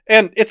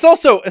And it's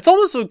also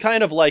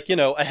kind of like,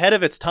 ahead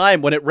of its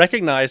time when it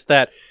recognized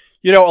that,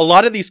 a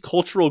lot of these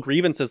cultural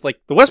grievances, like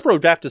the Westboro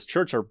Baptist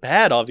Church are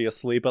bad,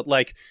 obviously, but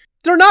like,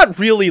 they're not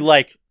really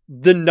like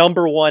the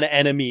number one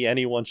enemy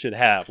anyone should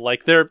have.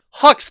 Like, they're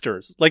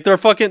hucksters. Like, they're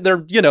shock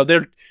artists.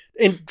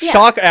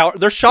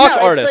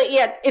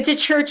 Like, it's a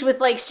church with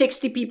like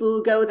 60 people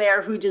who go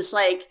there who just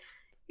like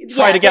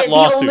try to get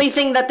lawsuits. The only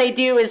thing that they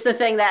do is the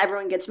thing that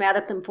everyone gets mad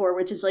at them for,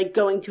 which is like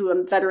going to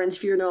a veteran's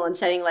funeral and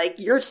saying like,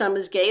 your son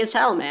is gay as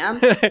hell, man.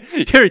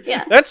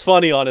 That's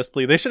funny,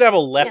 honestly. They should have a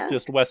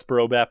leftist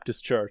Westboro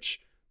Baptist Church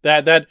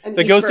that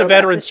goes to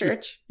veterans.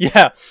 Church.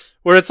 Yeah,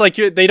 where it's like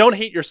they don't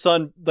hate your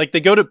son. Like,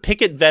 they go to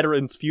picket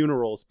veterans'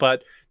 funerals,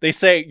 but they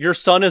say your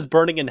son is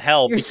burning in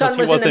hell your because son he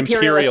was an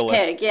imperialist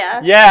imperialist. Pig.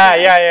 Yeah.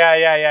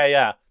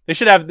 They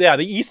should have the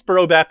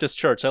Eastboro Baptist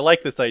Church. I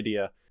like this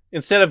idea.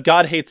 Instead of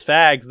God hates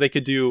fags, they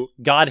could do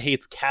God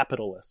hates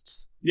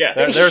capitalists.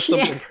 Yes. There's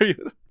something for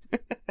you.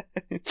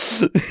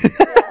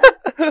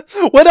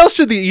 What else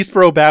should the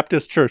Eastboro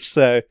Baptist Church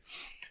say?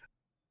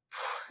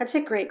 That's a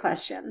great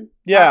question.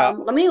 Yeah.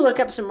 Let me look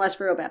up some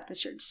Westboro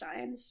Baptist Church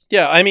signs.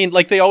 Yeah, I mean,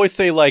 like, they always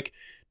say, like,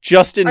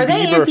 Justin Bieber. Are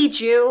they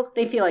anti-Jew?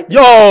 They feel like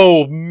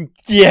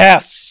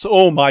yes!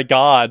 Oh my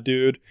god,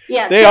 dude.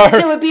 Yeah, so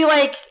it would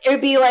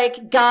be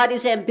like God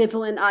is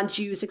ambivalent on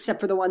Jews except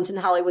for the ones in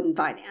Hollywood and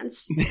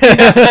finance.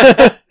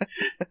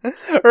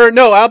 Or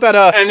no, how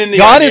about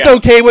God is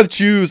okay with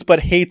Jews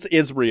but hates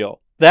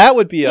Israel. That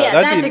would be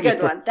that's a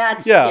good one. That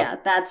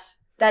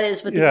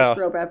is what the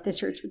Westboro Baptist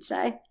Church would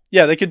say.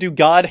 Yeah, they could do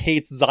God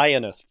hates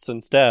Zionists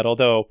instead,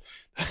 although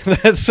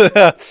that's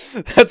a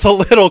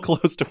little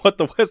close to what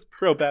the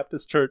Westboro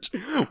Baptist Church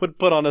would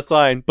put on a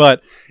sign.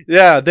 But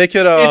yeah, they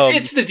could.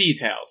 It's the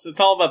details. It's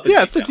all about the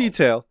details. It's the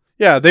detail.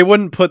 Yeah, they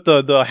wouldn't put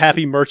the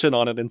happy merchant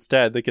on it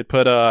instead. They could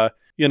put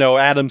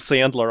Adam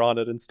Sandler on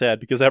it instead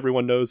because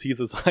everyone knows he's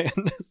a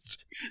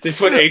Zionist. They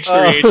put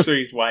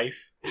H3H3's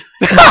wife.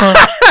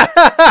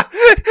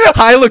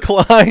 Hyla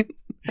Klein.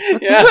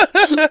 Yeah,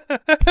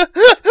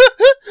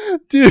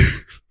 dude.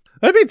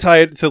 I'd be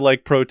tight to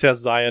like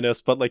protest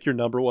Zionists, but like your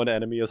number one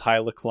enemy is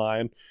Hyla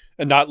Klein,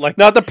 and not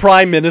the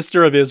prime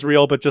minister of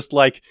Israel, but just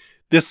like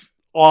this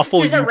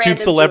awful just YouTube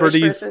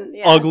celebrity's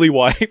ugly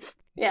wife.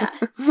 Yeah.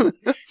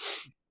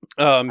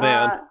 Oh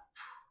man.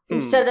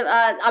 Instead of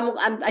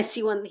I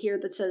see one here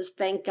that says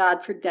 "Thank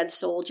God for dead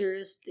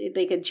soldiers."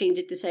 They could change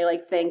it to say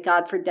like "Thank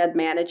God for dead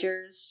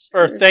managers"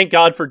 or "Thank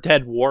God for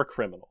dead war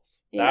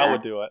criminals." Yeah. That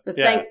would do it.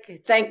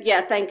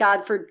 Thank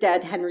God for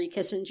dead Henry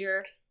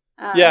Kissinger.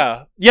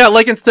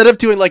 Like instead of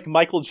doing like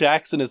Michael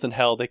Jackson is in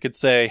hell, they could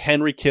say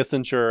Henry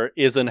Kissinger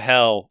is in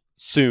hell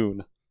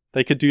soon.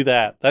 They could do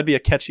that. That'd be a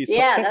catchy song.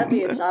 Yeah, that'd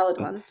be a solid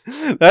one.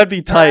 That'd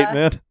be tight,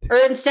 man. Or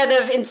instead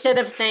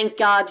of thank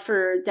God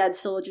for dead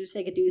soldiers,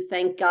 they could do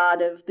thank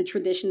God of the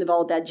tradition of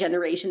all dead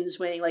generations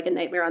waiting like a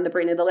nightmare on the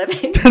brain of the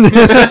living.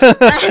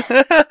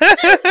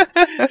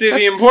 See,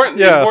 the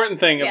important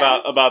thing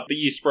about the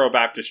Eastboro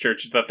Baptist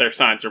Church is that their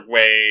signs are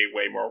way,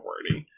 way more wordy.